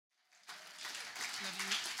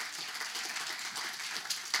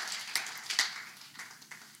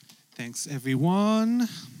Thanks, everyone.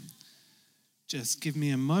 Just give me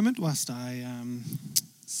a moment whilst I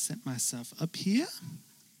set myself up here.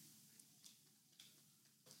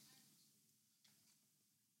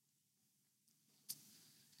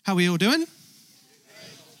 How are we all doing?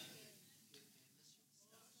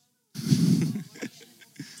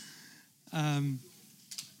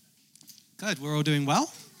 Good, we're all doing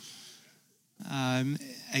well.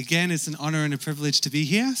 Again, it's an honor and a privilege to be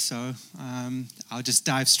here, so I'll just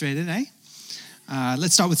dive straight in,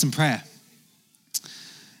 Let's start with some prayer.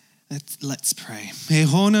 Let's pray. He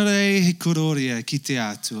honore he kororia ki te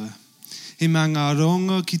atua. He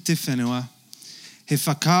mangarongo ki te whenua. He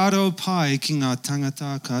whakaro pai ki ngā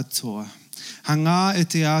tangata katoa. Hanga e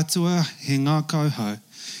te atua he ngā kauhau.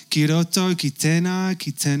 Ki roto ki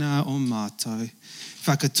tēnā o mātou.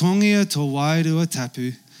 Whakatongia tō wairua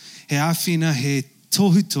tapu. He awhina he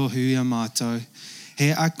tohu ia mātou.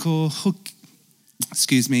 He ako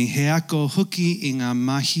hoki i ngā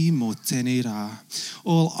mahi mō tēnei rā.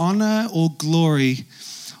 All honor, all glory,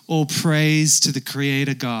 all praise to the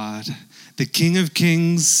Creator God, the King of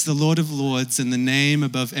Kings, the Lord of Lords, and the name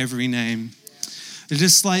above every name.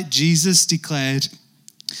 Just like Jesus declared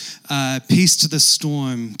peace to the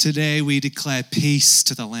storm, today we declare peace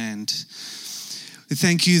to the land. We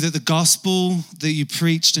thank you that the gospel that you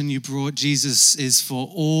preached and you brought, Jesus, is for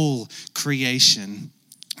all creation,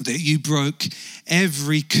 that you broke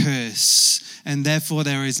every curse, and therefore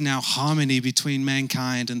there is now harmony between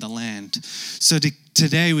mankind and the land. So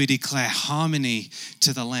today we declare harmony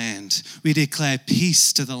to the land. We declare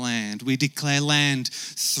peace to the land. We declare land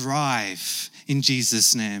thrive in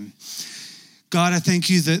Jesus' name. God, I thank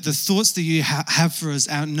you that the thoughts that you have for us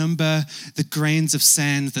outnumber the grains of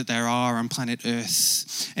sand that there are on planet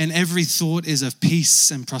Earth. And every thought is of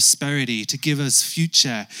peace and prosperity to give us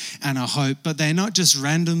future and a hope. But they're not just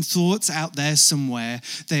random thoughts out there somewhere.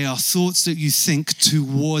 They are thoughts that you think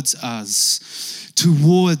towards us.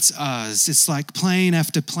 Towards us. It's like plane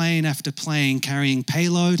after plane after plane carrying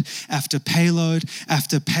payload after payload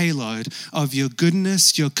after payload of your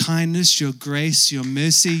goodness, your kindness, your grace, your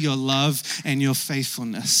mercy, your love, and your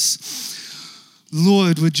faithfulness.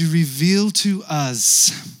 Lord, would you reveal to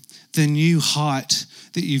us the new heart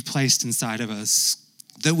that you've placed inside of us?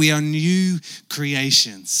 That we are new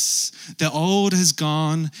creations. The old has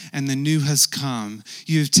gone and the new has come.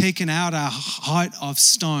 You've taken out our heart of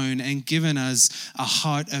stone and given us a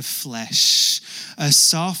heart of flesh, a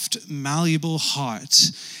soft, malleable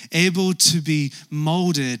heart, able to be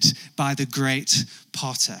molded by the great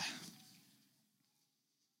potter.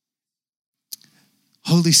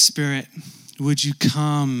 Holy Spirit, would you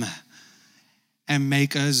come and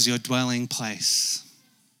make us your dwelling place?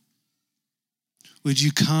 Would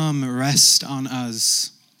you come rest on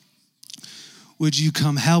us? Would you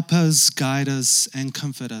come help us, guide us, and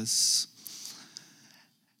comfort us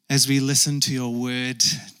as we listen to your word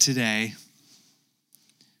today?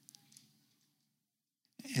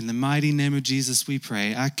 In the mighty name of Jesus we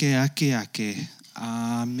pray. Ake.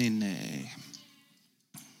 Amen.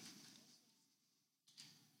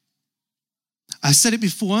 I said it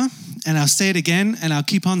before, and I'll say it again, and I'll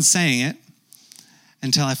keep on saying it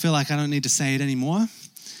until I feel like I don't need to say it anymore.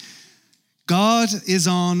 God is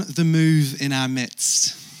on the move in our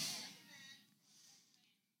midst.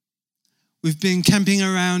 We've been camping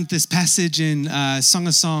around this passage in Song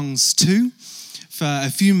of Songs 2 for a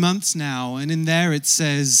few months now, and in there it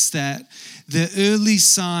says that the early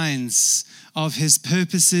signs of his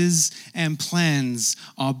purposes and plans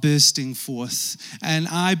are bursting forth. And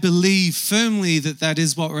I believe firmly that that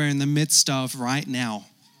is what we're in the midst of right now.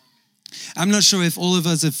 I'm not sure if all of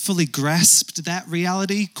us have fully grasped that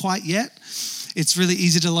reality quite yet. It's really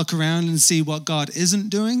easy to look around and see what God isn't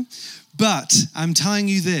doing. But I'm telling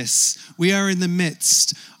you this, we are in the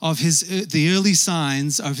midst of the early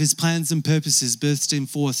signs of his plans and purposes bursting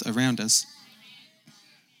forth around us.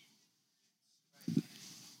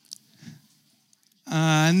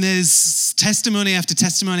 And there's testimony after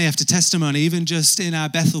testimony after testimony, even just in our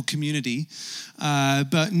Bethel community,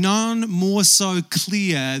 but none more so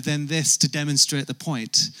clear than this to demonstrate the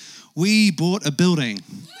point. We bought a building.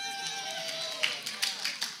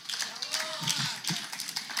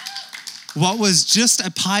 What was just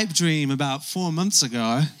a pipe dream about 4 months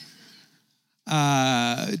ago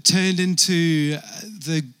turned into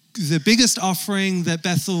the biggest offering that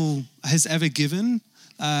Bethel has ever given.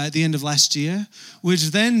 At the end of last year,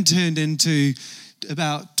 which then turned into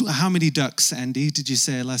about how many ducks, Andy, did you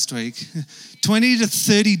say last week? 20 to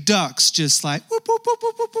 30 ducks, just like whoop, whoop, whoop,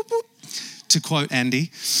 whoop, whoop, whoop, to quote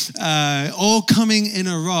Andy, all coming in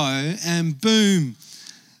a row, and boom,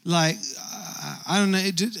 like, I don't know,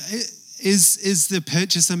 is the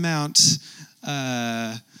purchase amount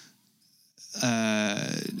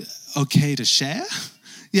okay to share?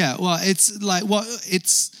 Yeah, well, it's like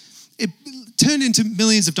it turned into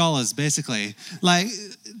millions of dollars basically. Like,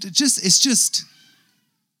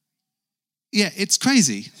 it's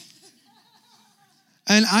crazy.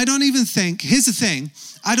 And I don't even think, here's the thing,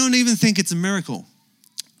 I don't even think it's a miracle.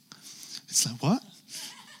 It's like, what?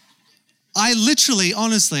 I literally,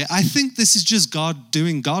 honestly, I think this is just God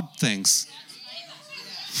doing God things.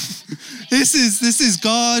 This is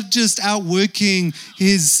God just outworking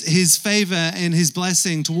his favor and his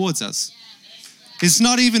blessing towards us. It's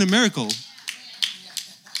not even a miracle.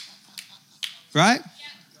 Right?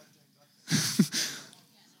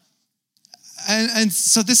 And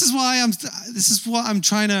so this is what I'm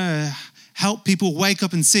trying to help people wake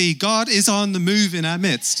up and see. God is on the move in our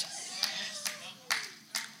midst.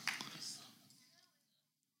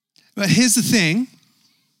 But here's the thing,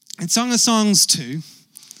 in Song of Songs 2,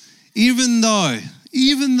 even though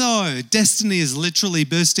destiny is literally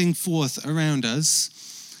bursting forth around us,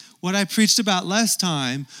 what I preached about last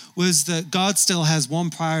time was that God still has one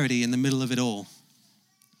priority in the middle of it all.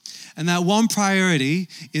 And that one priority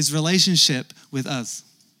is relationship with us.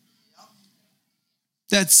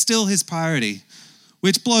 That's still his priority,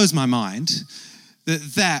 which blows my mind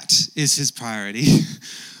that is his priority.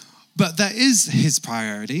 But that is his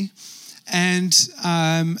priority. And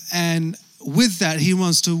with that, he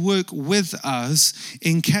wants to work with us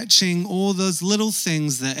in catching all those little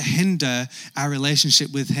things that hinder our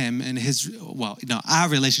relationship with him and our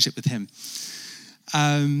relationship with him.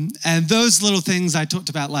 And those little things I talked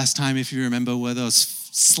about last time, if you remember, were those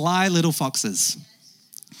sly little foxes.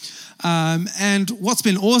 And what's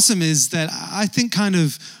been awesome is that I think kind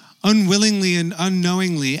of unwillingly and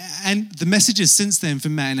unknowingly, and the messages since then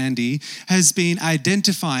from Matt and Andy has been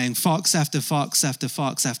identifying fox after fox after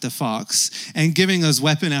fox after fox and giving us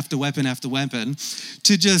weapon after weapon after weapon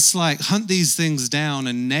to just like hunt these things down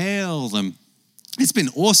and nail them. It's been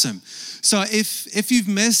awesome. So if you've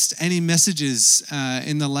missed any messages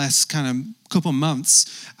in the last kind of couple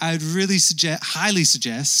months, I'd really highly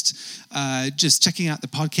suggest just checking out the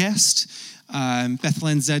podcast.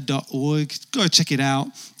 BethelNZ.org. Go check it out.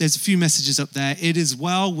 There's a few messages up there. It is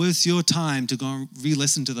well worth your time to go and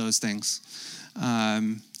re-listen to those things.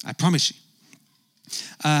 I promise you.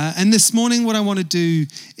 And this morning, what I want to do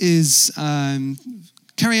is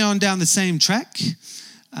carry on down the same track.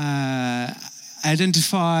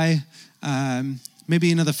 Identify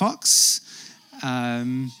maybe another fox,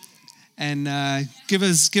 and give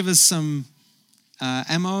us some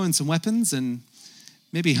ammo and some weapons, and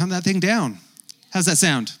maybe hunt that thing down. How's that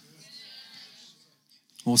sound?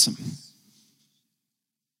 Awesome.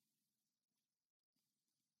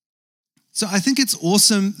 So I think it's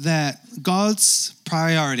awesome that God's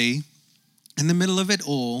priority in the middle of it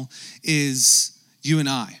all is you and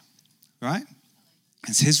I, right?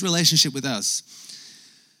 It's his relationship with us.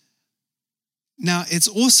 Now, it's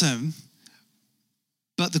awesome,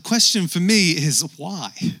 but the question for me is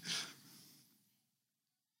why?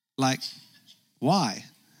 Like, why?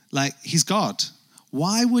 Like, he's God.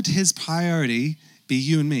 Why would his priority be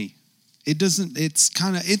you and me? Of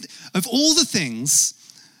all the things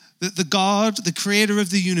that the God, the creator of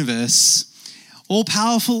the universe, all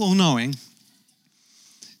powerful, all knowing,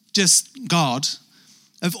 just God,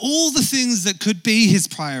 of all the things that could be his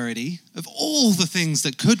priority,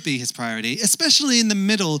 especially in the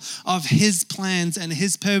middle of his plans and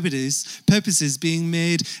his purposes being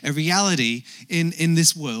made a reality in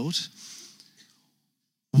this world,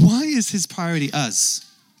 why is his priority us?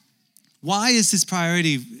 Why is his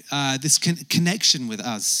priority this connection with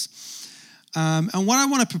us? And what I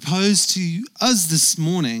want to propose to us this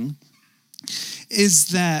morning is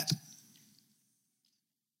that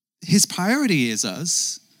his priority is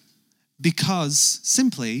us because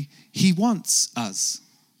simply he wants us.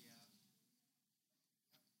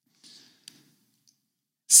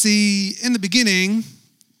 See, in the beginning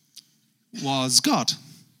was God.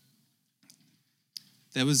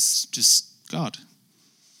 There was just God.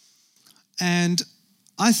 And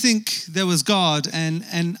I think there was God,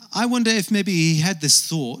 and I wonder if maybe he had this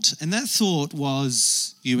thought, and that thought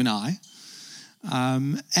was you and I.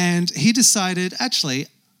 And he decided, actually,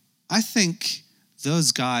 I think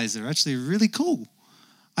those guys are actually really cool.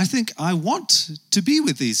 I think I want to be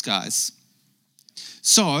with these guys.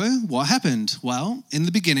 So what happened? Well, in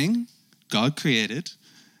the beginning, God created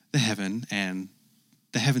the heavens and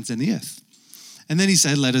the earth. And then he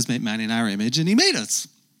said, let us make man in our image, and he made us.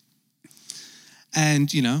 And,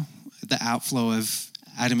 the outflow of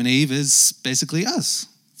Adam and Eve is basically us.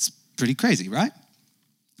 It's pretty crazy, right?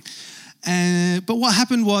 But what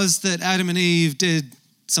happened was that Adam and Eve did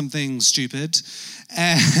something stupid,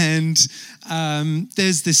 and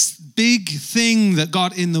there's this big thing that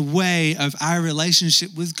got in the way of our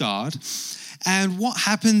relationship with God. And what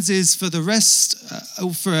happens is for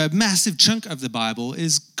a massive chunk of the Bible,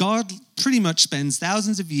 is God pretty much spends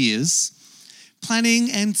thousands of years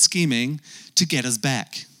planning and scheming to get us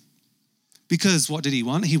back. Because what did he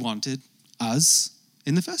want? He wanted us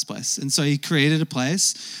in the first place. And so he created a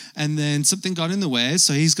place, and then something got in the way,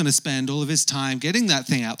 so he's going to spend all of his time getting that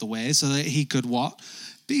thing out the way so that he could what?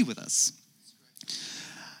 Be with us.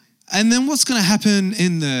 And then what's going to happen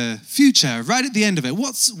in the future, right at the end of it?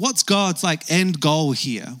 What's God's end goal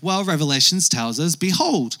here? Well, Revelations tells us,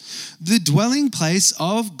 behold, the dwelling place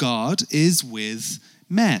of God is with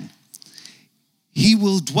men. He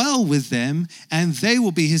will dwell with them, and they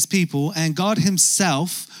will be his people, and God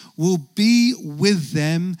himself will be with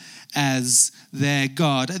them as their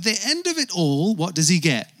God. At the end of it all, what does he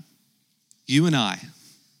get? You and I.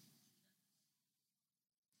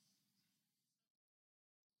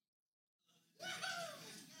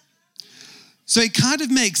 So it kind of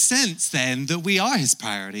makes sense then that we are his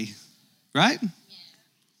priority, right?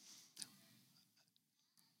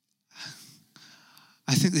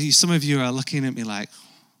 I think that some of you are looking at me like,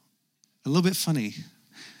 a little bit funny.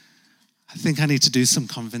 I think I need to do some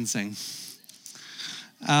convincing.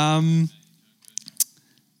 I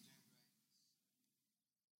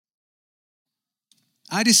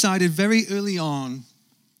decided very early on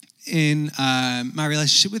in my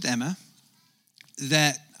relationship with Emma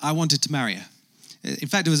that I wanted to marry her. In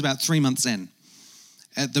fact, it was about 3 months in,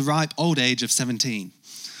 at the ripe old age of 17.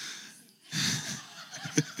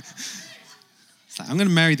 It's like, I'm going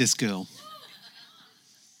to marry this girl.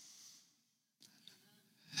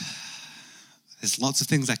 There's lots of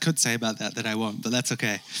things I could say about that I won't, but that's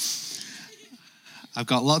okay. I've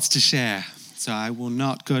got lots to share, so I will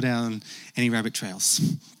not go down any rabbit trails.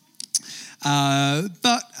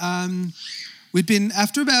 But we'd been,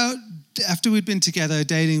 after we'd been together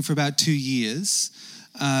dating for about 2 years,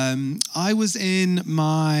 I was in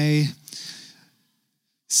my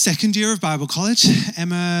second year of Bible college.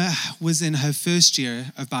 Emma was in her first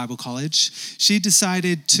year of Bible college. She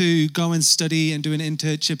decided to go and study and do an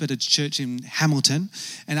internship at a church in Hamilton,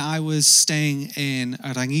 and I was staying in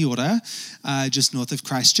Rangiora, just north of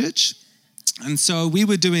Christchurch. And so we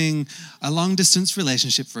were doing a long-distance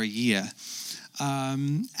relationship for a year.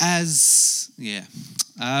 That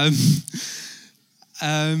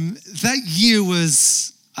year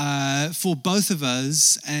was, for both of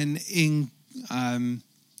us, an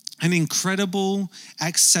incredible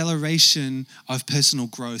acceleration of personal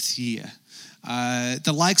growth year,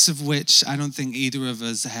 the likes of which I don't think either of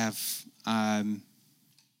us have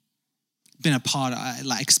been a part of,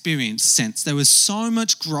 experienced since. There was so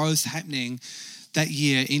much growth happening that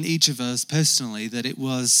year in each of us personally that it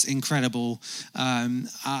was incredible.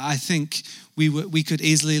 I think we could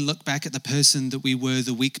easily look back at the person that we were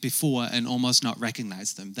the week before and almost not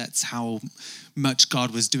recognize them. That's how much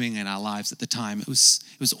God was doing in our lives at the time. It was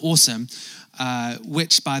awesome,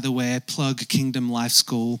 which, by the way, plug Kingdom Life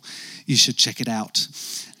School. You should check it out.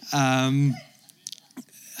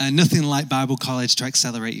 Nothing like Bible college to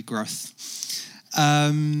accelerate your growth.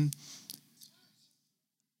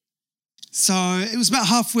 So it was about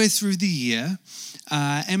halfway through the year.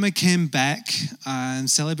 Emma came back and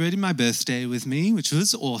celebrated my birthday with me, which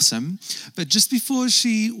was awesome. But just before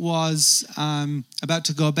she was about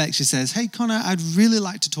to go back, she says, "Hey, Connor, I'd really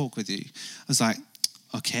like to talk with you." I was like,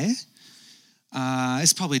 okay.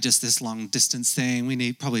 It's probably just this long distance thing.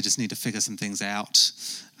 We probably just need to figure some things out.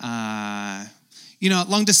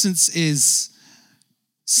 Long distance is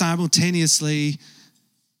simultaneously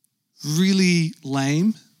really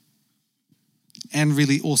lame and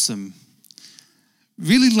really awesome.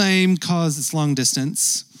 Really lame because it's long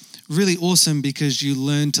distance. Really awesome because you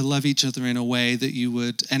learn to love each other in a way that you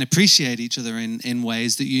would, and appreciate each other in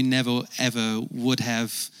ways that you never ever would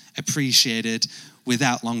have appreciated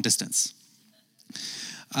without long distance.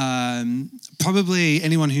 Probably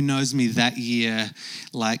anyone who knows me that year,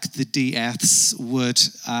 like the DFs, would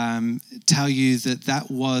tell you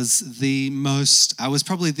that was I was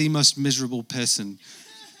probably the most miserable person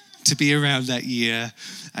to be around that year.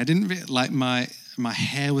 I didn't like my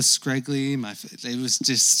hair was scraggly. It was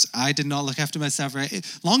just, I did not look after myself right.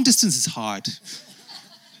 Long distance is hard.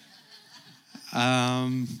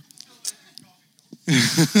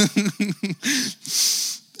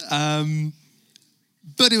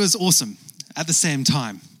 But it was awesome at the same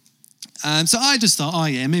time. So I just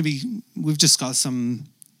thought, maybe we've just got some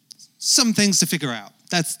things to figure out.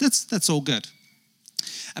 That's all good.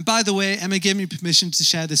 And by the way, Emma gave me permission to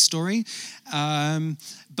share this story,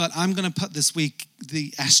 but I'm going to put this week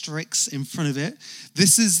the asterisks in front of it.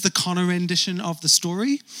 This is the Connor rendition of the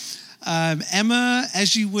story. Emma,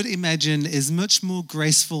 as you would imagine, is much more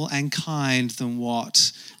graceful and kind than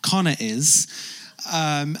what Connor is.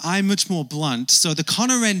 I'm much more blunt. So the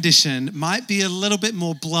Connor rendition might be a little bit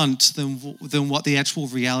more blunt than what the actual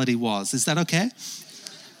reality was. Is that okay?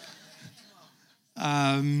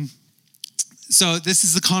 So this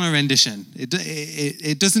is the Connor rendition.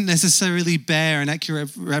 It doesn't necessarily bear an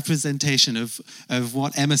accurate representation of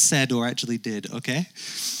what Emma said or actually did, okay?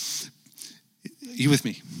 You with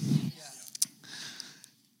me?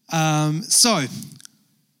 So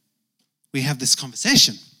we have this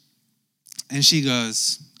conversation. And she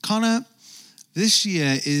goes, Connor, this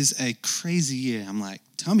year is a crazy year. I'm like,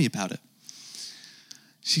 tell me about it.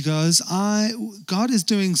 She goes, God is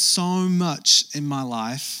doing so much in my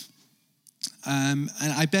life. And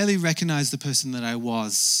I barely recognize the person that I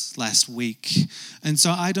was last week. And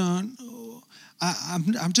so I'm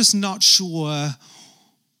just not sure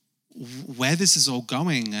where this is all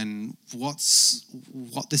going and what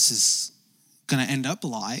this is going to end up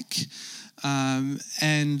like.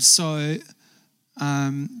 And so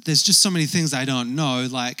there's just so many things I don't know.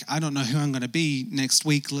 Like, I don't know who I'm going to be next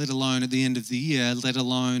week, let alone at the end of the year, let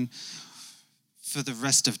alone for the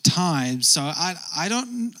rest of time. So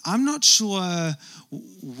I'm not sure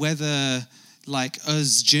whether like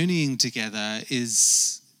us journeying together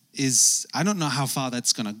is I don't know how far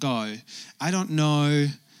that's going to go. I don't know.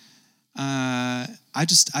 I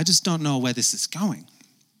just don't know where this is going.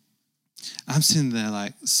 I'm sitting there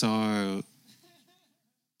like, so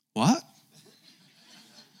what?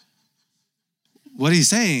 What are you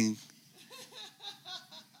saying?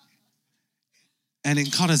 And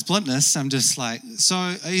in Connor's bluntness, I'm just like, so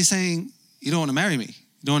are you saying you don't want to marry me?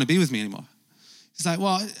 You don't want to be with me anymore? He's like,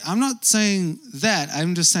 well, I'm not saying that.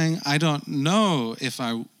 I'm just saying I don't know if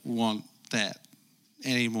I want that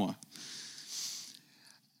anymore.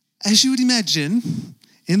 As you would imagine,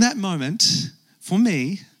 in that moment, for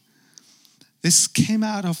me, this came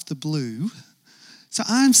out of the blue. So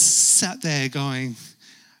I'm sat there going,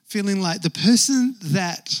 feeling like the person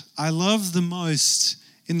that I love the most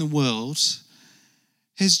in the world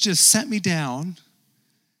has just sat me down,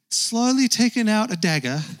 slowly taken out a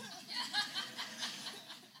dagger,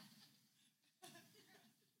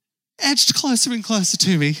 edged closer and closer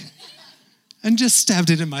to me, and just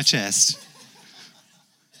stabbed it in my chest.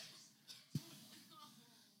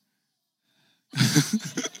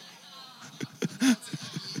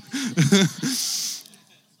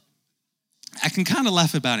 I can kind of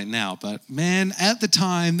laugh about it now, but man, at the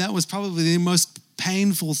time, that was probably the most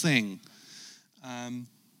painful thing. And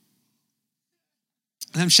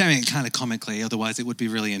I'm sharing it kind of comically, otherwise it would be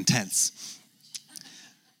really intense.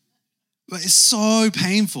 But it's so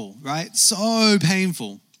painful, right? So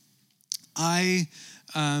painful.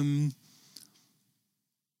 In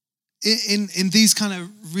these kind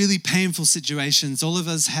of really painful situations, all of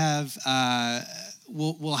us have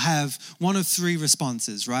we'll have one of three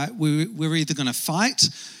responses, right? We're either going to fight,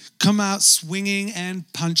 come out swinging and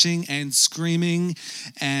punching and screaming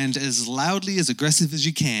and as loudly, as aggressive as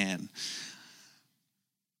you can.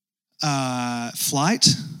 Flight,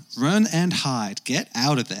 run and hide, get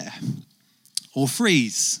out of there. Or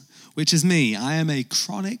freeze, which is me. I am a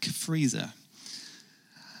chronic freezer.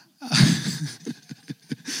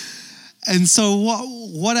 And so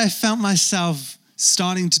what I found myself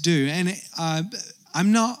starting to do, and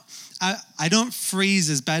I don't freeze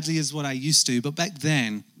as badly as what I used to, but back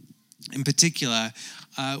then, in particular,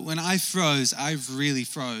 when I froze, I really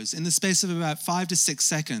froze. In the space of about 5 to 6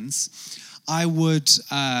 seconds, I would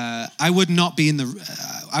not be in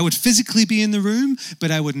the. I would physically be in the room,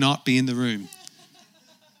 but I would not be in the room.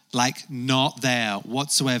 Like, not there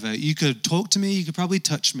whatsoever. You could talk to me, you could probably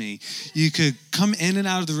touch me. You could come in and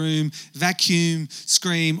out of the room, vacuum,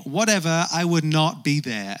 scream, whatever. I would not be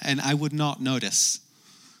there, and I would not notice.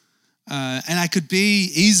 And I could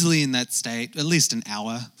be easily in that state, at least an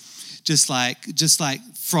hour, just like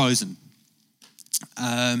frozen.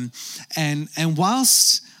 And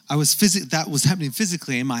whilst that was happening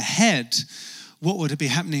physically in my head, what would be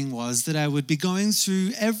happening was that I would be going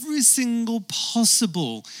through every single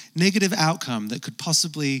possible negative outcome that could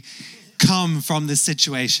possibly come from this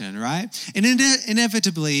situation, right? And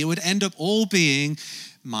inevitably, it would end up all being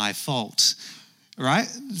my fault, right?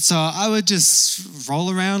 So I would just roll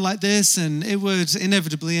around like this, and it would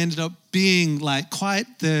inevitably end up being like quite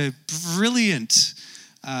the brilliant,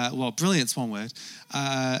 brilliant's one word,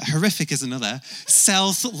 horrific is another,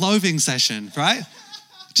 self-loathing session, right?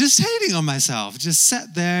 just hating on myself, just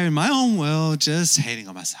sat there in my own world, just hating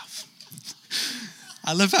on myself.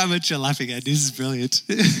 I love how much you're laughing at. This is brilliant.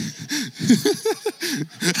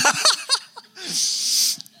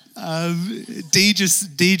 Dee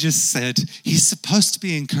just said, he's supposed to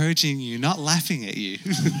be encouraging you, not laughing at you.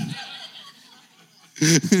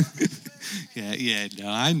 No,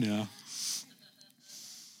 I know.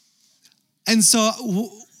 And so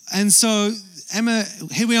Emma,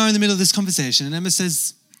 here we are in the middle of this conversation, and Emma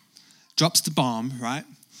drops the bomb, right?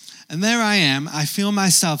 And there I am, I feel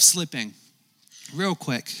myself slipping real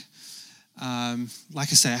quick. Like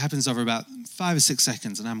I say, it happens over about 5 or 6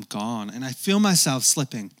 seconds and I'm gone. And I feel myself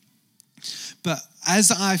slipping. But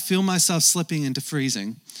as I feel myself slipping into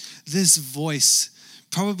freezing, this voice,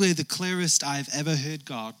 probably the clearest I've ever heard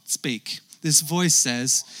God speak, this voice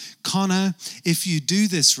says, Connor, if you do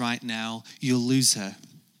this right now, you'll lose her.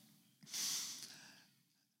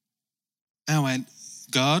 And I went,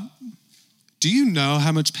 God, do you know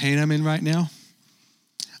how much pain I'm in right now?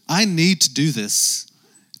 I need to do this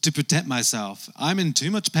to protect myself. I'm in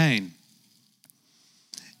too much pain.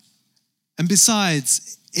 And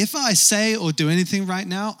besides, if I say or do anything right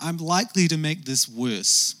now, I'm likely to make this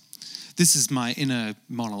worse. This is my inner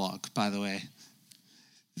monologue, by the way.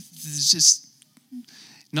 It's just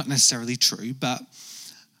not necessarily true, but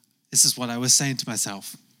this is what I was saying to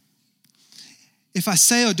myself. If I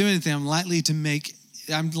say or do anything, I'm likely to make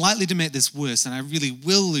this worse, and I really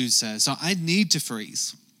will lose her, so I need to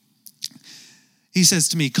freeze. He says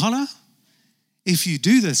to me, Connor, if you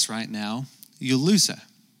do this right now, you'll lose her.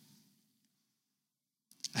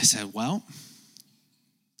 I said, well,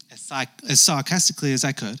 as sarcastically as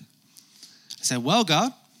I could, I said, well,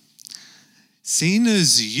 God, seeing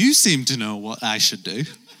as you seem to know what I should do,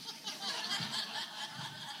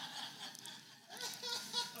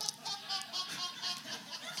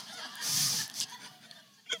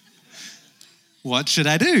 what should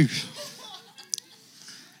I do?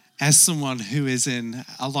 As someone who is in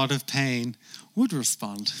a lot of pain would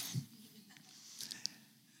respond.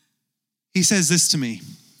 He says this to me.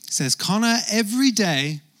 He says, Connor, every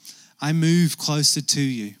day I move closer to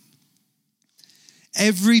you.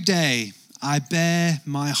 Every day I bare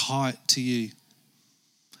my heart to you.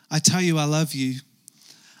 I tell you I love you.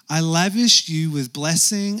 I lavish you with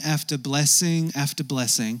blessing after blessing after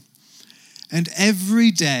blessing. And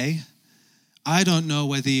every day I don't know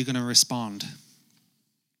whether you're going to respond.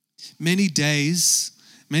 Many days,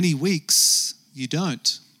 many weeks, you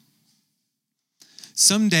don't.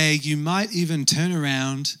 Someday you might even turn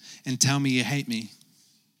around and tell me you hate me.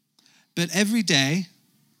 But every day,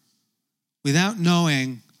 without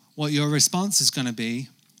knowing what your response is going to be,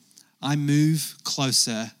 I move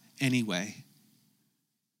closer anyway.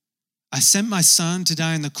 I sent my son to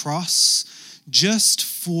die on the cross just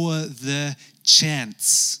for the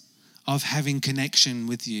chance of having connection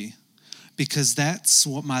with you, because that's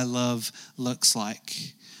what my love looks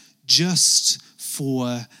like, just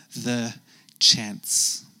for the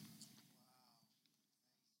chance.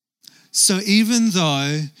 So even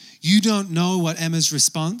though you don't know what Emma's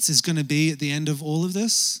response is going to be at the end of all of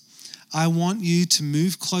this, I want you to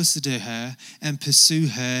move closer to her and pursue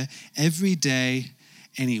her every day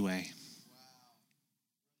anyway.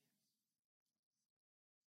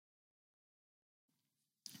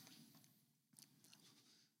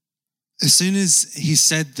 As soon as he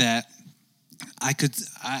said that, I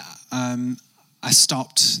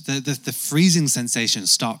stopped. The freezing sensation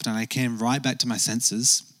stopped, and I came right back to my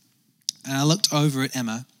senses. And I looked over at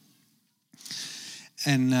Emma,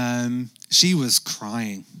 and she was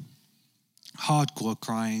crying, hardcore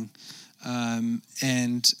crying,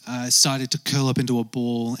 and started to curl up into a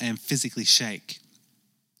ball and physically shake.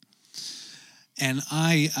 And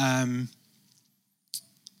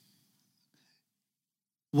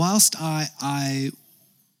whilst I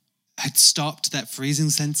had stopped that freezing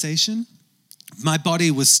sensation, my body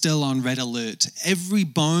was still on red alert. Every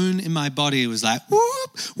bone in my body was like,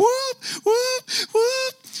 whoop, whoop, whoop,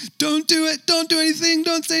 whoop. Don't do it. Don't do anything.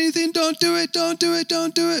 Don't say anything. Don't do it. Don't do it.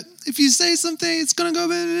 Don't do it. If you say something, it's going to go.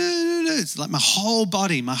 It's like my whole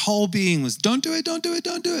body, my whole being was, don't do it. Don't do it.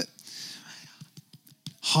 Don't do it.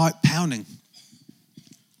 Heart pounding.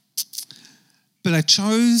 But I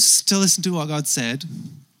chose to listen to what God said,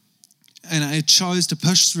 and I chose to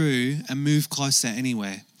push through and move closer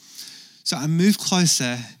anyway. So I moved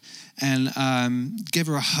closer and gave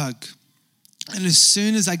her a hug. And as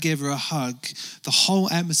soon as I gave her a hug, the whole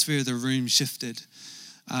atmosphere of the room shifted.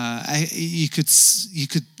 You could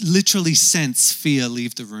literally sense fear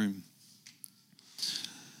leave the room.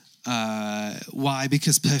 Why?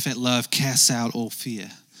 Because perfect love casts out all fear.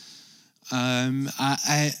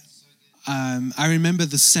 I remember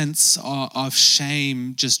the sense of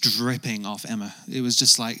shame just dripping off Emma. It was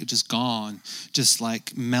just gone, just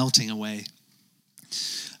like melting away.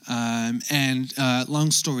 And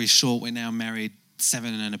long story short, we're now married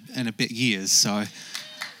 7 and a bit years. So,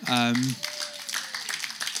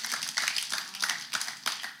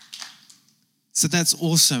 so that's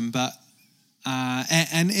awesome. But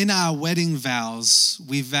and in our wedding vows,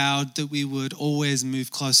 we vowed that we would always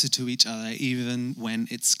move closer to each other, even when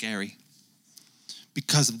it's scary,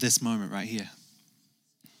 because of this moment right here.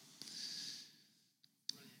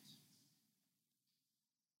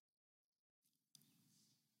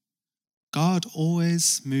 God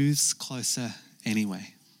always moves closer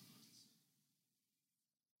anyway.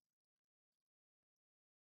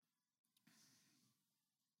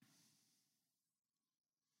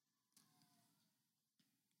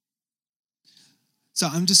 So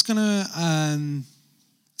I'm just going to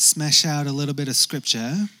smash out a little bit of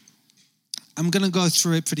scripture. I'm going to go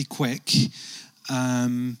through it pretty quick.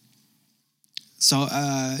 So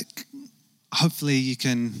hopefully you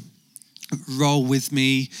can roll with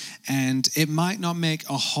me, and it might not make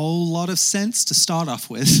a whole lot of sense to start off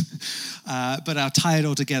with, but I'll tie it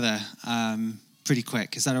all together pretty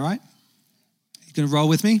quick. Is that all right? You going to roll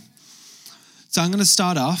with me? So I'm going to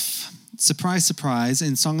start off, surprise, surprise,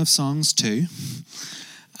 in Song of Songs 2,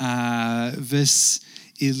 verse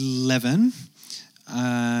 11,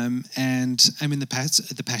 and I'm in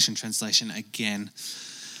the Passion Translation again.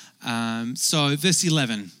 So verse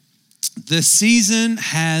 11, the season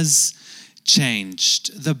has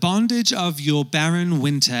changed. The bondage of your barren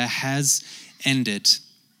winter has ended,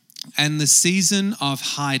 and the season of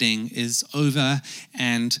hiding is over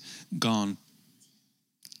and gone.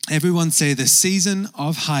 Everyone say, the season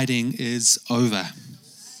of hiding is over.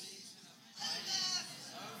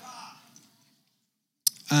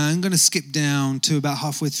 I'm going to skip down to about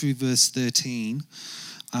halfway through verse 13.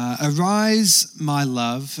 Arise, my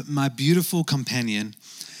love, my beautiful companion,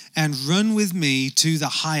 and run with me to the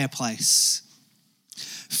higher place.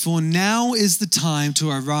 For now is the time to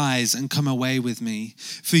arise and come away with me.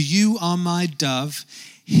 For you are my dove,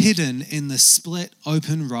 hidden in the split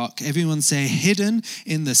open rock. Everyone say, hidden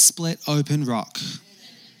in the split open rock.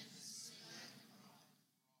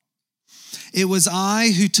 It was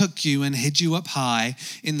I who took you and hid you up high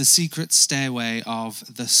in the secret stairway of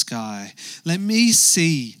the sky. Let me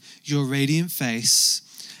see your radiant face,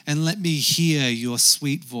 and let me hear your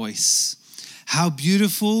sweet voice. How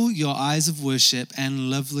beautiful your eyes of worship, and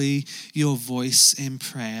lovely your voice in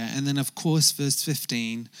prayer. And then, of course, verse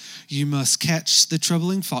 15, you must catch the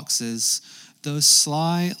troubling foxes, those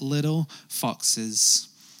sly little foxes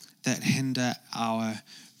that hinder our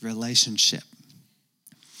relationship.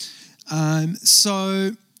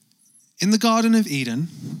 So in the Garden of Eden,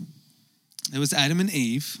 there was Adam and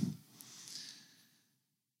Eve.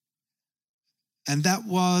 And that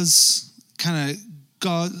was kind of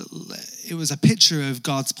God, it was a picture of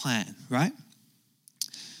God's plan, right?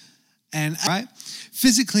 And right,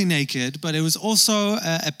 physically naked, but it was also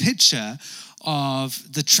a picture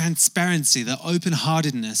of the transparency, the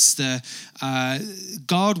open-heartedness, the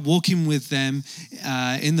God walking with them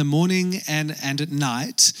in the morning and at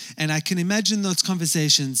night. And I can imagine those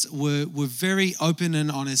conversations were very open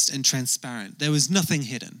and honest and transparent. There was nothing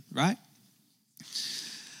hidden, right?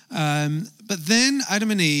 But then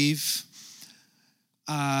Adam and Eve,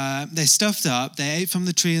 they stuffed up, they ate from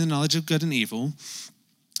the tree of the knowledge of good and evil.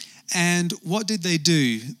 And what did they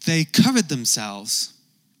do? They covered themselves.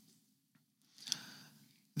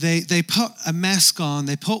 They put a mask on,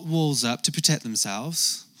 they put walls up to protect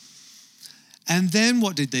themselves. And then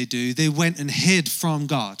what did they do? They went and hid from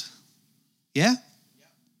God. Yeah?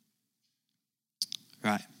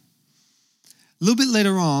 Right. A little bit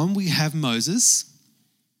later on, we have Moses.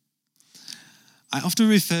 I often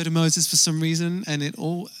refer to Moses for some reason, and it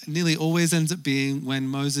nearly always ends up being when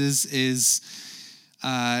Moses is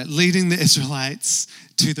leading the Israelites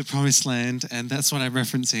to the promised land, and that's what I'm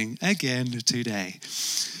referencing again today.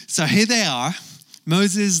 So here they are,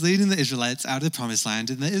 Moses leading the Israelites out of the promised land,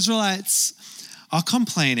 and the Israelites are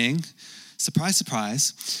complaining, surprise,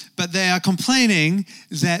 surprise, but they are complaining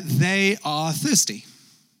that they are thirsty.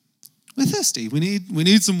 We're thirsty. We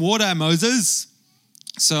need some water, Moses.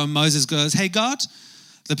 So Moses goes, hey, God,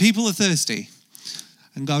 the people are thirsty.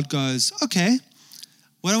 And God goes, okay,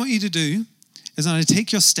 what I want you to do is I'm going to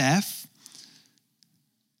take your staff,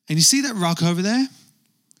 and you see that rock over there?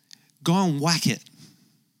 Go and whack it.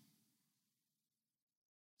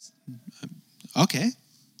 Okay,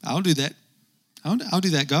 I'll do that. I'll do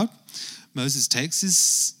that, God. Moses takes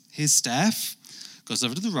his staff, goes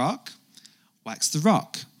over to the rock, whacks the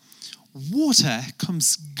rock. water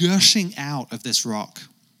comes gushing out of this rock.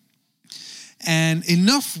 And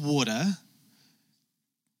enough water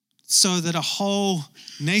so that a whole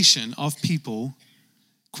nation of people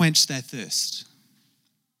quenched their thirst.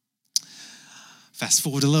 Fast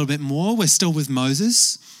forward a little bit more, we're still with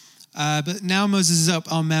Moses. But now Moses is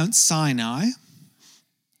up on Mount Sinai.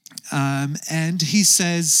 And he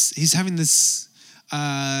says, he's having this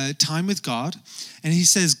time with God. And he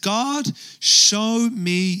says, God, show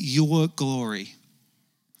me your glory.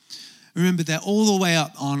 Remember, they're all the way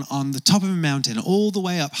up on the top of a mountain, all the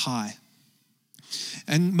way up high.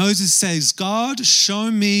 And Moses says, God,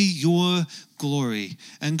 show me your glory.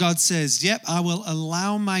 And God says, yep, I will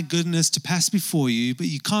allow my goodness to pass before you, but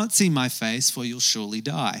you can't see my face, for you'll surely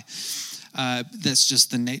die. That's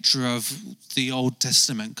just the nature of the Old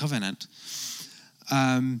Testament covenant.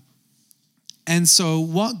 And so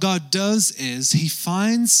what God does is he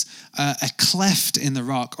finds a cleft in the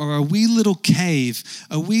rock, or a wee little cave,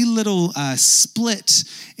 a wee little split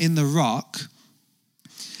in the rock,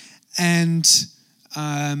 and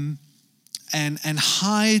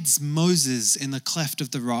hides Moses in the cleft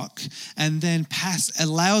of the rock, and then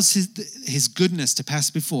allows his goodness to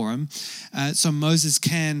pass before him, so Moses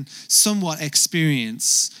can somewhat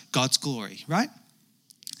experience God's glory, right?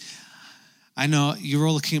 I know you're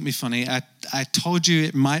all looking at me funny. I told you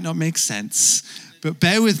it might not make sense, but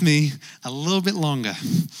bear with me a little bit longer.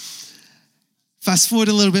 Fast forward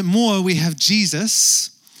a little bit more, we have Jesus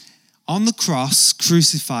on the cross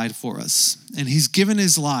crucified for us, and he's given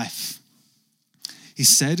his life. He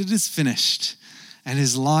said it is finished, and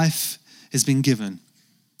his life has been given.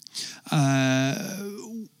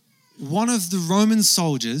 One of the Roman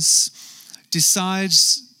soldiers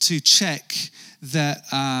decides to check that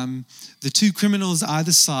the two criminals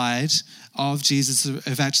either side of Jesus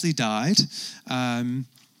have actually died, and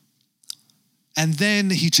then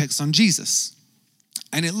he checks on Jesus.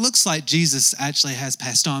 And it looks like Jesus actually has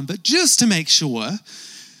passed on, but just to make sure,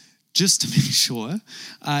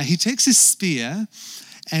 he takes his spear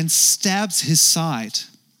and stabs his side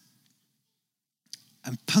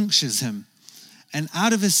and punctures him. And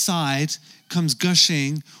out of his side comes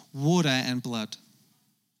gushing water and blood.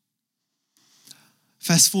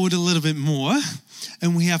 Fast forward a little bit more,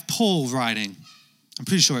 and we have Paul writing. I'm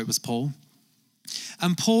pretty sure it was Paul.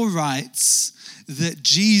 And Paul writes that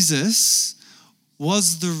Jesus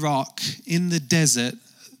was the rock in the desert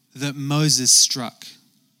that Moses struck.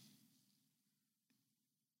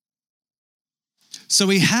 So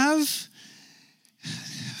we have,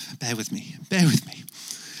 bear with me.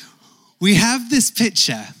 We have this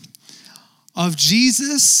picture of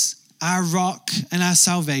Jesus, our rock and our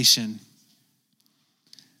salvation,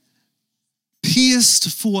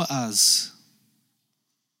 pierced for us.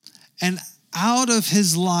 And out of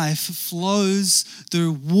his life flows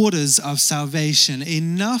the waters of salvation,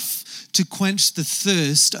 enough to quench the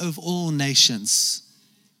thirst of all nations.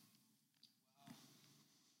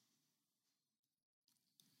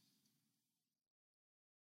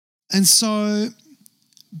 And so,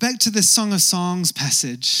 back to the Song of Songs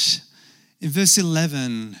passage, in verse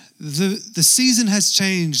 11, the season has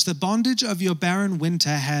changed, the bondage of your barren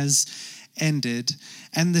winter has ended,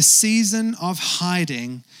 and the season of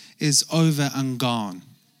hiding is over and gone.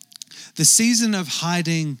 The season of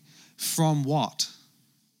hiding from what?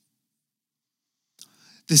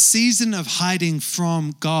 The season of hiding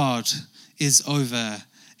from God is over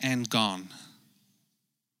and gone.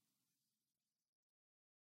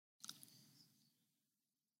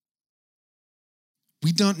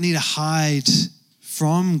 We don't need to hide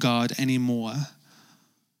from God anymore.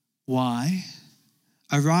 Why?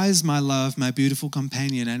 Arise, my love, my beautiful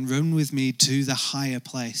companion, and run with me to the higher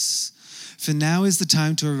place. For now is the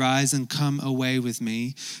time to arise and come away with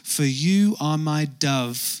me, for you are my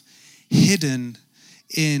dove, hidden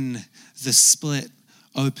in the split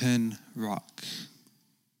open rock.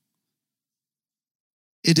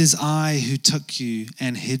 It is I who took you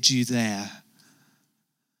and hid you there.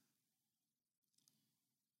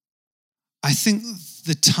 I think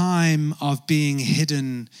the time of being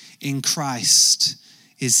hidden in Christ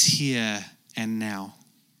is here and now.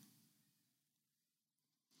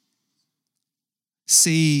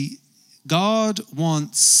 See, God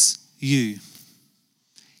wants you.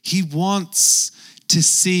 He wants to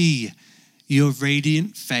see your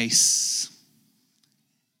radiant face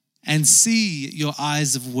and see your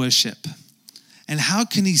eyes of worship. And how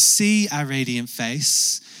can he see our radiant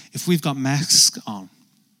face if we've got masks on?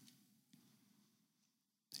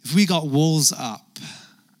 If we got walls up,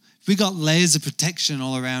 if we got layers of protection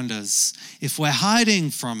all around us, if we're hiding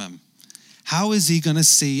from him, how is he going to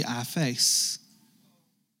see our face?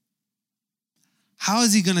 How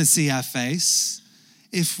is he going to see our face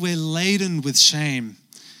if we're laden with shame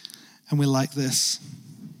and we're like this?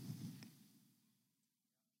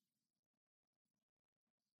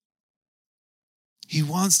 He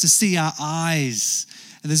wants to see our eyes.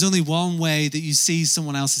 And there's only one way that you see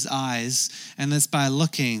someone else's eyes, and that's by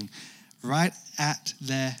looking right at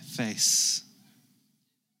their face.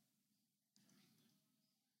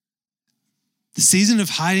 The season of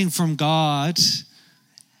hiding from God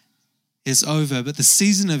is over, but the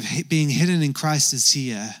season of being hidden in Christ is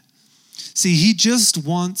here. See, he just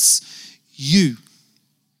wants you.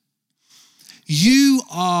 You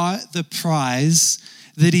are the prize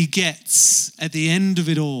that he gets at the end of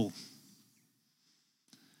it all.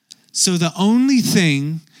 So the only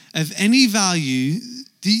thing of any value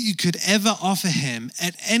that you could ever offer him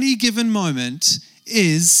at any given moment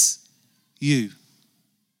is you.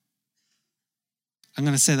 I'm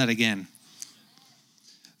going to say that again.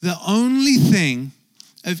 The only thing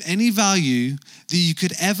of any value that you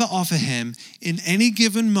could ever offer him in any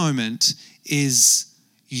given moment is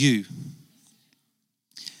you.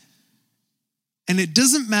 And it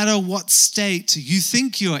doesn't matter what state you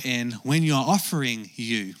think you're in when you're offering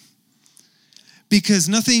you. Because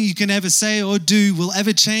nothing you can ever say or do will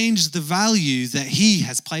ever change the value that he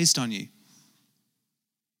has placed on you.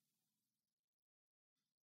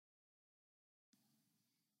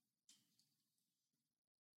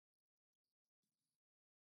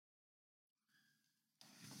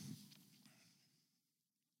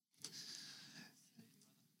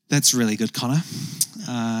 That's really good, Connor.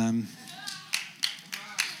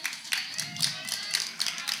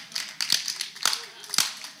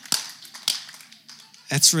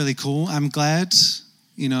 That's really cool. I'm glad,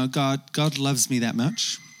 God loves me that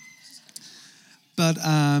much. But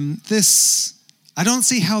I don't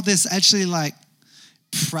see how this actually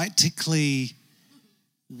practically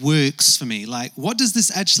works for me. Like, what does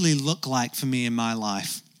this actually look like for me in my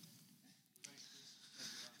life?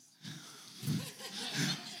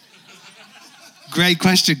 Great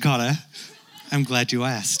question, Connor. I'm glad you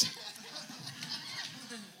asked.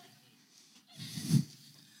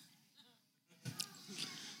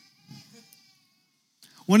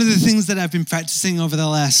 One of the things that I've been practicing over the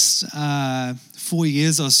last 4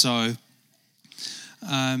 years or so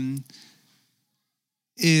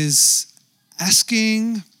is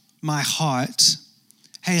asking my heart,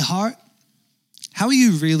 hey, heart, how are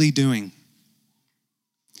you really doing?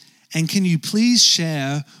 And can you please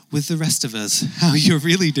share with the rest of us how you're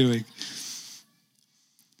really doing?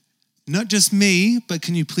 Not just me, but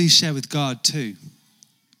can you please share with God too?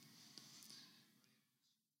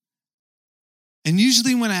 And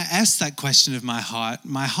usually when I ask that question of my heart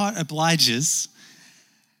obliges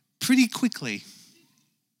pretty quickly.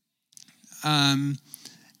 And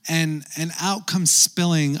out comes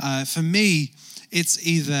spilling. For me, it's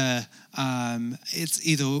either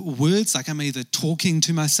words, like I'm either talking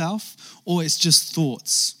to myself, or it's just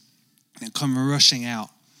thoughts that come rushing out.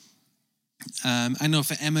 I know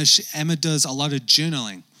for Emma does a lot of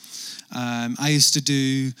journaling. I used to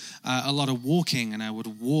do a lot of walking, and I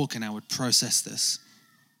would walk and I would process this.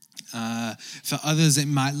 For others, it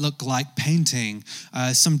might look like painting.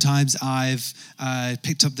 Sometimes I've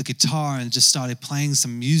picked up the guitar and just started playing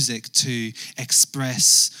some music to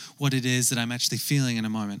express what it is that I'm actually feeling in a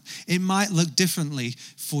moment. It might look differently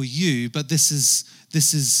for you, but this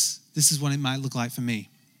is what it might look like for me.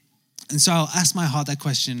 And so I'll ask my heart that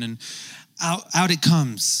question, and out it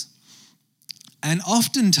comes. And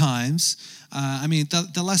oftentimes,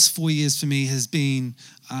 the last 4 years for me has been,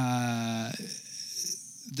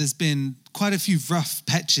 there's been quite a few rough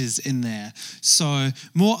patches in there. So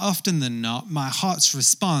more often than not, my heart's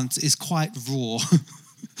response is quite raw,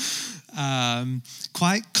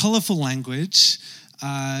 quite colorful language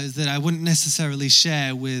that I wouldn't necessarily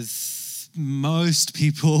share with most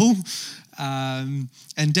people,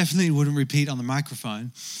 and definitely wouldn't repeat on the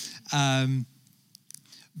microphone.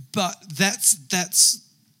 But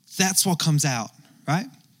that's what comes out, right?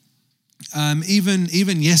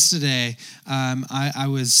 Even yesterday,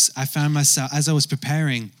 I found myself, as I was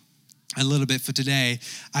preparing a little bit for today,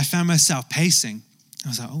 I found myself pacing. I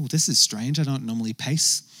was like, oh, this is strange. I don't normally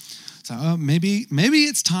pace. So, maybe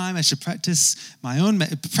it's time I should practice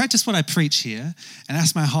what I preach here, and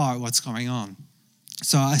ask my heart what's going on.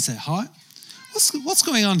 So I said, heart, what's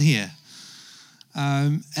going on here?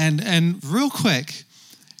 And real quick,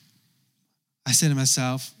 I said to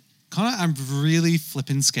myself, Connor, I'm really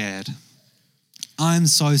flipping scared. I'm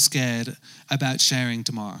so scared about sharing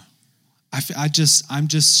tomorrow. I'm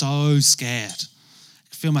just so scared.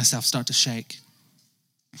 I feel myself start to shake.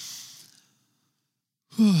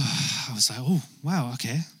 I was like, oh, wow,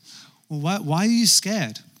 okay. Well, why are you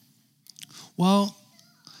scared? Well,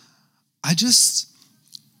 I just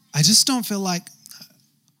don't feel like,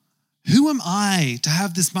 who am I to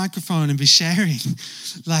have this microphone and be sharing?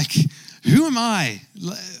 Like, who am I?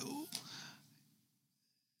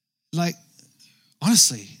 Like,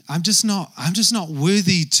 honestly, I'm just not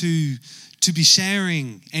worthy to be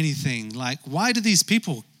sharing anything. Like, why do these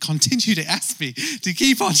people continue to ask me to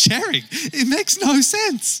keep on sharing? It makes no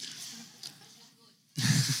sense.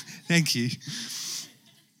 Thank you.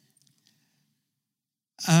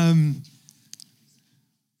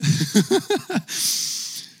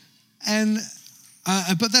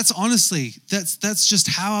 But that's honestly, that's just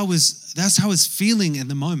how I was feeling in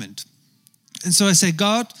the moment. And so I say,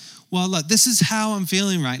 God, well, look, this is how I'm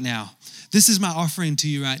feeling right now. This is my offering to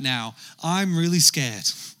you right now. I'm really scared.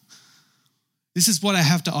 This is what I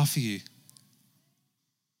have to offer you.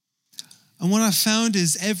 And what I found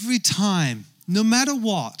is every time, no matter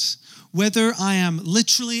what, whether I am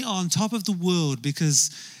literally on top of the world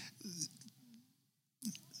because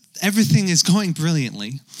everything is going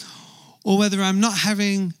brilliantly, or whether I'm not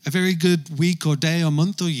having a very good week or day or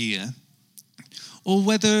month or year, or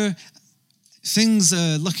whether things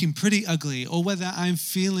are looking pretty ugly, or whether I'm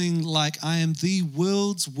feeling like I am the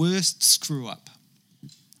world's worst screw up.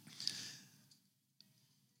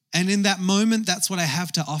 And in that moment, that's what I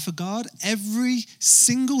have to offer God. Every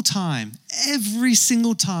single time,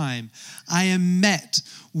 I am met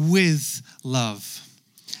with love.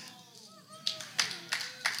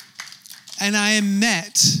 And I am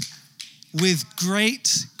met with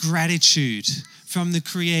great gratitude from the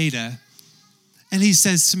Creator. And he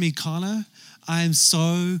says to me, Connor, I am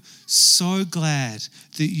so, so glad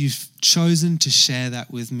that you've chosen to share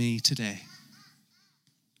that with me today.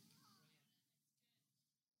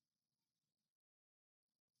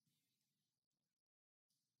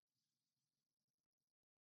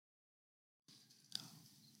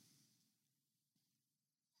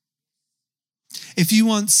 If you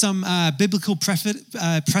want some biblical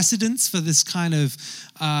precedents for this kind of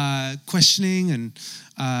questioning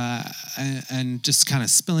and just kind of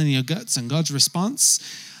spilling your guts and God's response,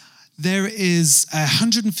 there is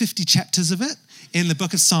 150 chapters of it in the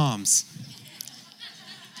book of Psalms.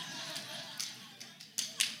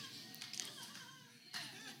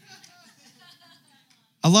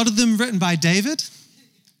 A lot of them written by David,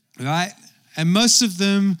 right? And most of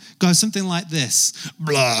them go something like this.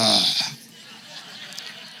 Blah.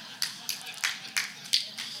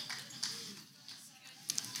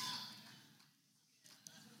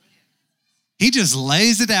 He just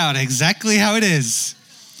lays it out exactly how it is.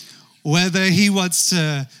 Whether he wants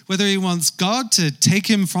God to take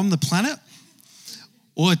him from the planet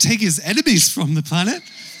or take his enemies from the planet,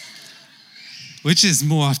 which is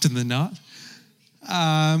more often than not,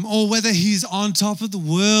 or whether he's on top of the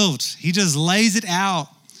world. He just lays it out.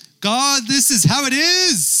 God, this is how it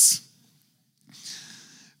is.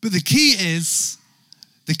 But the key is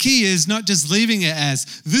not just leaving it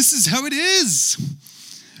as, this is how it is.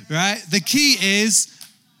 Right? The key is,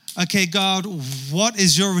 okay, God, what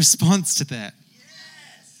is your response to that?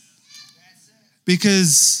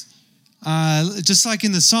 Because just like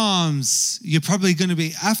in the Psalms, you're probably going to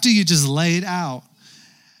be, after you just lay it out,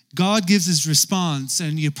 God gives his response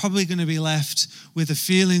and you're probably going to be left with a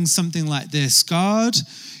feeling something like this. God,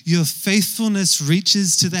 your faithfulness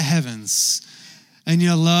reaches to the heavens and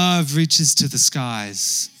your love reaches to the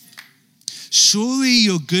skies. Surely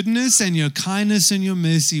your goodness and your kindness and your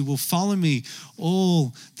mercy will follow me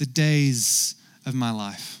all the days of my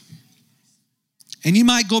life. And you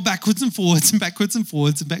might go backwards and forwards and backwards and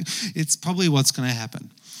forwards. It's probably what's going to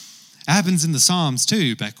happen. It happens in the Psalms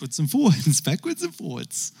too, backwards and forwards, backwards and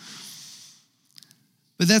forwards.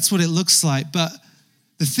 But that's what it looks like. But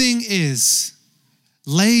the thing is,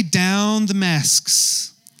 lay down the masks.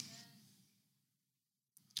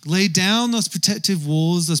 Lay down those protective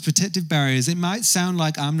walls, those protective barriers. It might sound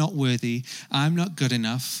like I'm not worthy, I'm not good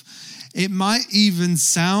enough. It might even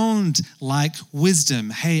sound like wisdom.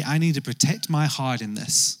 Hey, I need to protect my heart in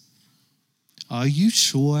this. Are you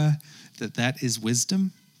sure that that is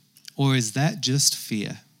wisdom? Or is that just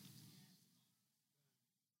fear?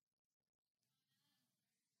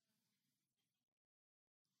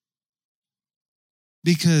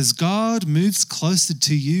 Because God moves closer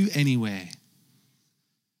to you anyway.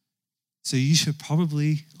 So you should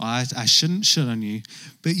probably, I shouldn't shit on you,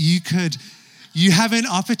 but you have an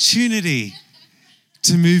opportunity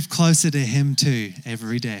to move closer to him too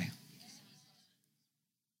every day.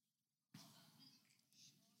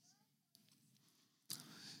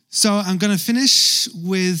 So I'm going to finish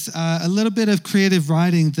with a little bit of creative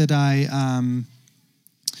writing that I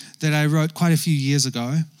wrote quite a few years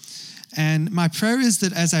ago. And my prayer is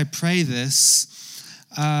that as I read this,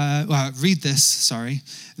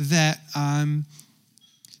 that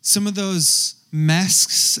some of those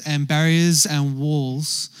masks and barriers and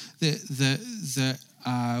walls that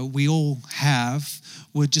we all have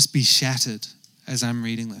would just be shattered as I'm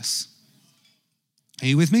reading this. Are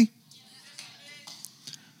you with me?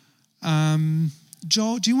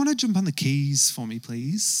 Joel, do you want to jump on the keys for me,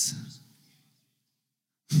 please?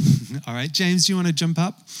 All right. James, do you want to jump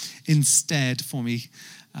up instead for me?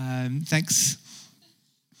 Thanks.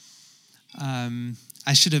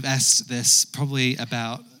 I should have asked this probably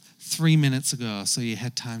about 3 minutes ago, so you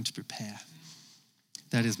had time to prepare.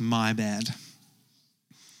 That is my bad.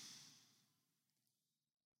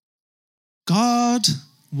 God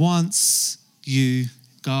wants you.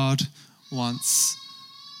 God wants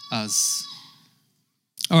us.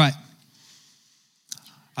 All right.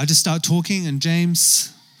 I'll just start talking, and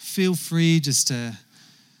James, feel free just to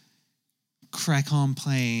crack on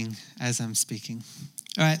playing as I'm speaking.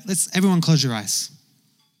 All right, everyone close your eyes.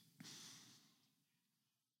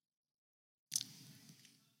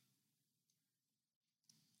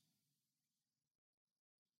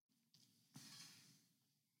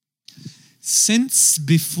 Since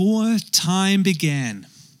before time began,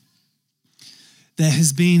 there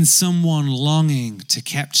has been someone longing to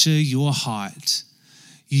capture your heart,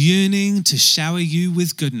 yearning to shower you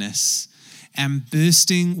with goodness, and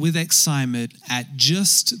bursting with excitement at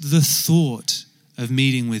just the thought of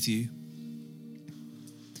meeting with you.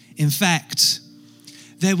 In fact,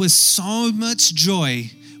 there was so much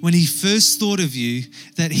joy when he first thought of you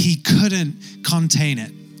that he couldn't contain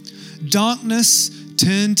it. Darkness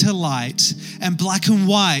turned to light, and black and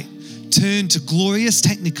white turned to glorious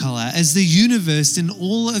technicolor as the universe in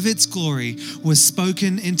all of its glory was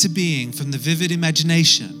spoken into being from the vivid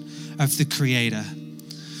imagination of the Creator.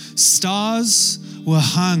 Stars were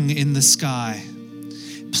hung in the sky.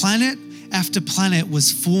 Planet after planet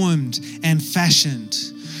was formed and fashioned.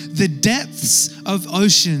 The depths of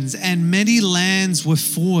oceans and many lands were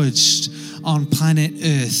forged on planet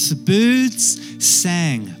Earth. Birds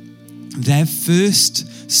sang their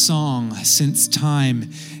first song since time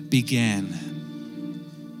began.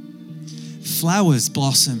 Flowers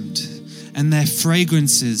blossomed, and their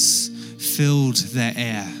fragrances filled the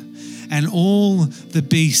air, and all the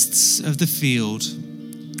beasts of the field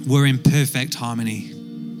were in perfect harmony.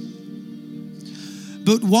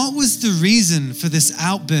 But what was the reason for this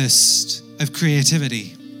outburst of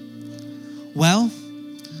creativity? Well,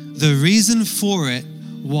 the reason for it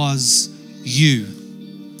was you.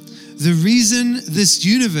 The reason this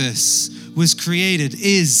universe was created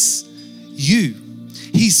is you.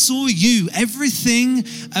 He saw you, everything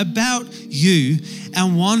about you,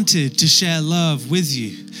 and wanted to share love with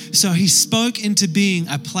you. So he spoke into being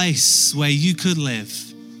a place where you could live.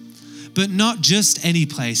 But not just any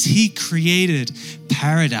place. He created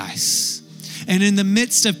paradise. And in the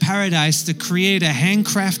midst of paradise, the Creator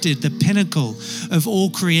handcrafted the pinnacle of all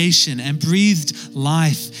creation and breathed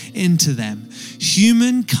life into them.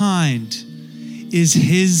 Humankind is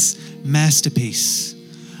his masterpiece,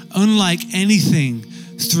 unlike anything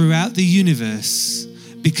throughout the universe,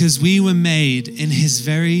 because we were made in his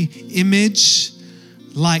very image,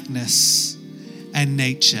 likeness, and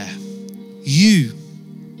nature. You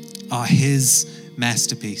are his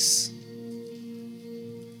masterpiece.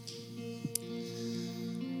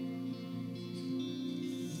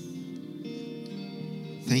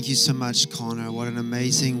 Thank you so much, Connor. What an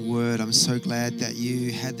amazing word. I'm so glad that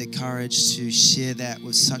you had the courage to share that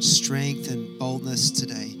with such strength and boldness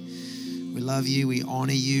today. We love you. We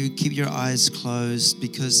honor you. Keep your eyes closed,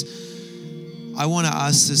 because I want to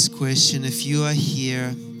ask this question. If you are here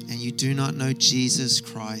and you do not know Jesus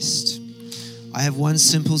Christ, I have one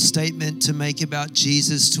simple statement to make about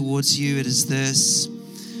Jesus towards you. It is this: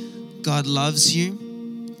 God loves you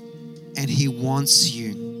and he wants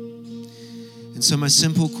you. And so my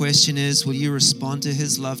simple question is, will you respond to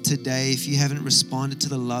his love today? If you haven't responded to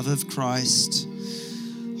the love of Christ,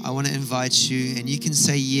 I want to invite you, and you can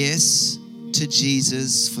say yes to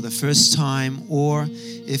Jesus for the first time, or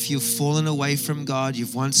if you've fallen away from God,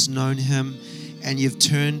 you've once known him and you've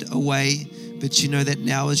turned away, but you know that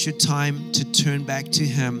now is your time to turn back to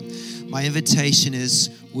him. My invitation is,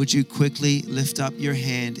 would you quickly lift up your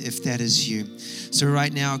hand if that is you? So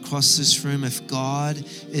right now across this room, if God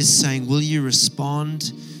is saying, will you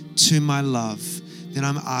respond to my love? Then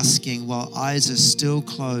I'm asking, while eyes are still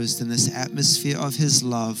closed in this atmosphere of his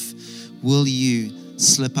love, will you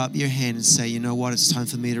slip up your hand and say, you know what, it's time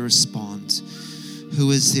for me to respond?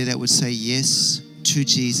 Who is there that would say yes to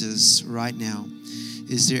Jesus right now?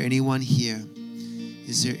 Is there anyone here?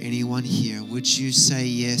 Is there anyone here? Would you say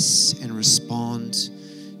yes and respond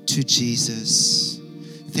to Jesus?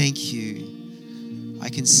 Thank you. I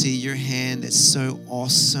can see your hand. That's so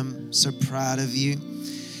awesome. So proud of you.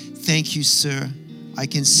 Thank you, sir. I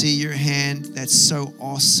can see your hand. That's so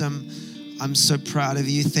awesome. I'm so proud of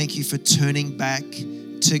you. Thank you for turning back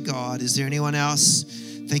to God. Is there anyone else?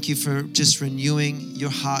 Thank you for just renewing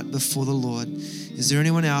your heart before the Lord. Is there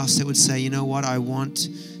anyone else that would say, you know what, I want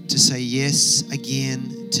to say yes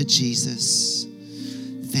again to Jesus?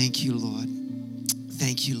 Thank you, Lord.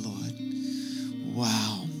 Thank you, Lord.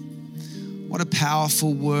 Wow. What a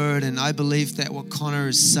powerful word. And I believe that what Connor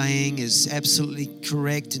is saying is absolutely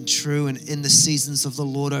correct and true, and in the seasons of the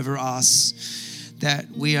Lord over us,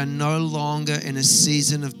 that we are no longer in a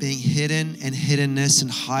season of being hidden and hiddenness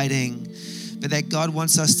and hiding, but that God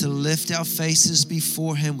wants us to lift our faces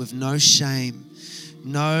before Him with no shame,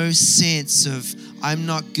 no sense of I'm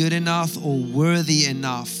not good enough or worthy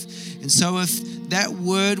enough. And so if that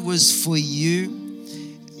word was for you,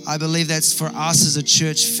 I believe that's for us as a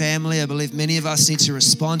church family. I believe many of us need to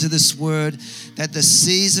respond to this word, that the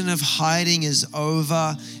season of hiding is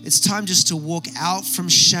over. It's time just to walk out from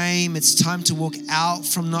shame. It's time to walk out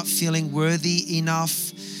from not feeling worthy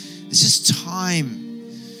enough. It's just time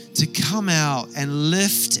to come out and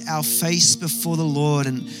lift our face before the Lord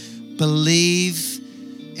and believe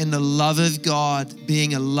in the love of God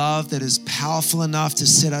being a love that is powerful enough to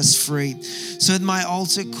set us free. So in my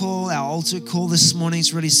altar call, our altar call this morning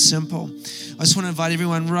is really simple. I just want to invite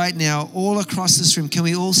everyone right now, all across this room, can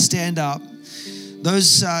we all stand up?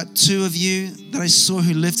 Those two of you that I saw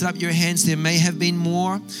who lifted up your hands, there may have been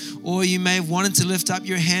more, or you may have wanted to lift up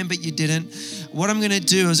your hand, but you didn't. What I'm going to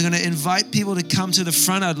do is I'm going to invite people to come to the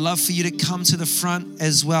front. I'd love for you to come to the front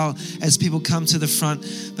as well as people come to the front.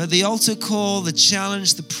 But the altar call, the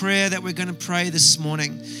challenge, the prayer that we're going to pray this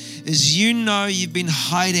morning is, you know you've been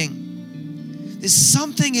hiding. There's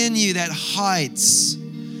something in you that hides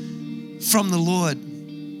from the Lord.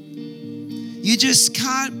 You just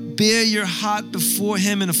can't bear your heart before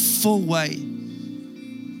Him in a full way.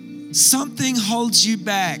 Something holds you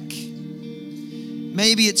back.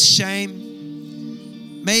 Maybe it's shame.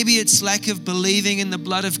 Maybe it's lack of believing in the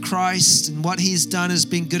blood of Christ and what He's done has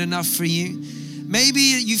been good enough for you. Maybe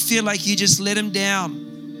you feel like you just let Him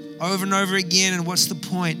down over and over again, and what's the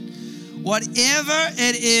point? Whatever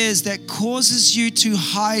it is that causes you to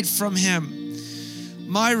hide from Him,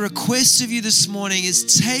 my request of you this morning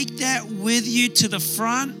is take that with you to the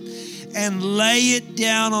front and lay it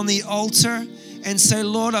down on the altar and say,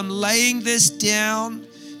 Lord, I'm laying this down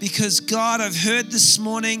because, God, I've heard this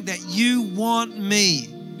morning that you want me,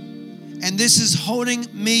 and this is holding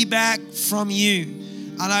me back from you,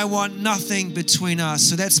 and I want nothing between us.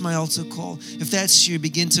 So that's my altar call. If that's you,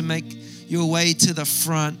 begin to make your way to the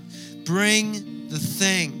front. Bring the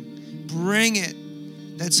thing. Bring it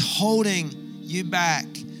that's holding you back.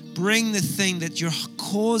 Bring the thing that you're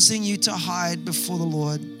causing you to hide before the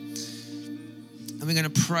Lord. And we're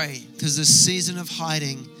going to pray, because the season of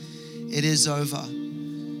hiding, it is over.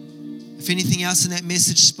 If anything else in that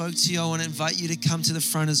message spoke to you, I want to invite you to come to the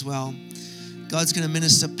front as well. God's going to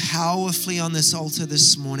minister powerfully on this altar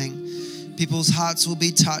this morning. People's hearts will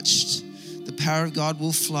be touched. The power of God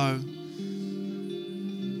will flow.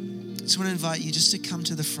 I just want to invite you just to come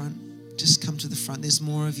to the front. Just come to the front. There's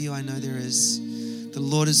more of you. I know there is. The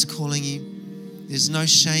Lord is calling you. There's no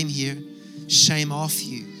shame here. Shame off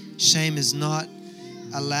you. Shame is not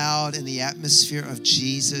allowed in the atmosphere of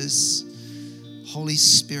Jesus. Holy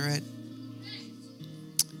Spirit.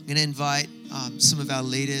 I'm going to invite some of our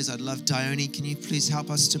leaders. I'd love Dione. Can you please help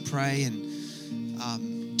us to pray?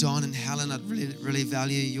 And Don and Helen, I'd really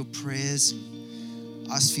value your prayers.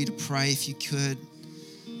 Ask for you to pray if you could.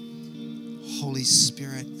 Holy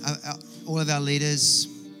Spirit. All of our leaders,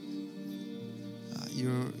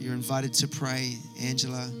 you're invited to pray.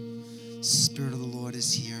 Angela, Spirit of the Lord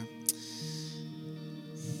is here.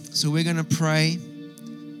 So we're going to pray.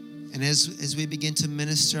 And as we begin to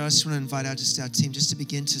minister, I just want to invite our team just to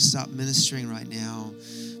begin to start ministering right now.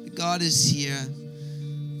 God is here.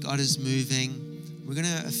 God is moving. We're going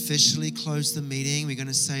to officially close the meeting. We're going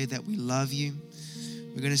to say that we love you.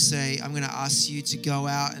 We're going to say, I'm going to ask you to go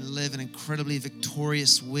out and live an incredibly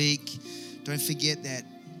victorious week. Don't forget that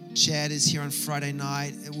Chad is here on Friday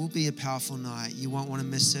night. It will be a powerful night. You won't want to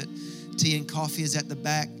miss it. Tea and coffee is at the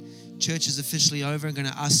back. Church is officially over. I'm going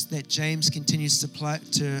to ask that James continues to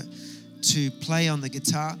play on the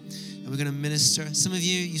guitar, and we're going to minister. Some of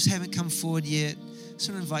you haven't come forward yet. I just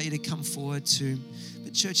want to invite you to come forward too.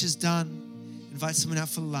 But church is done. Invite someone out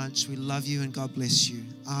for lunch. We love you and God bless you.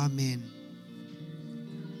 Amen.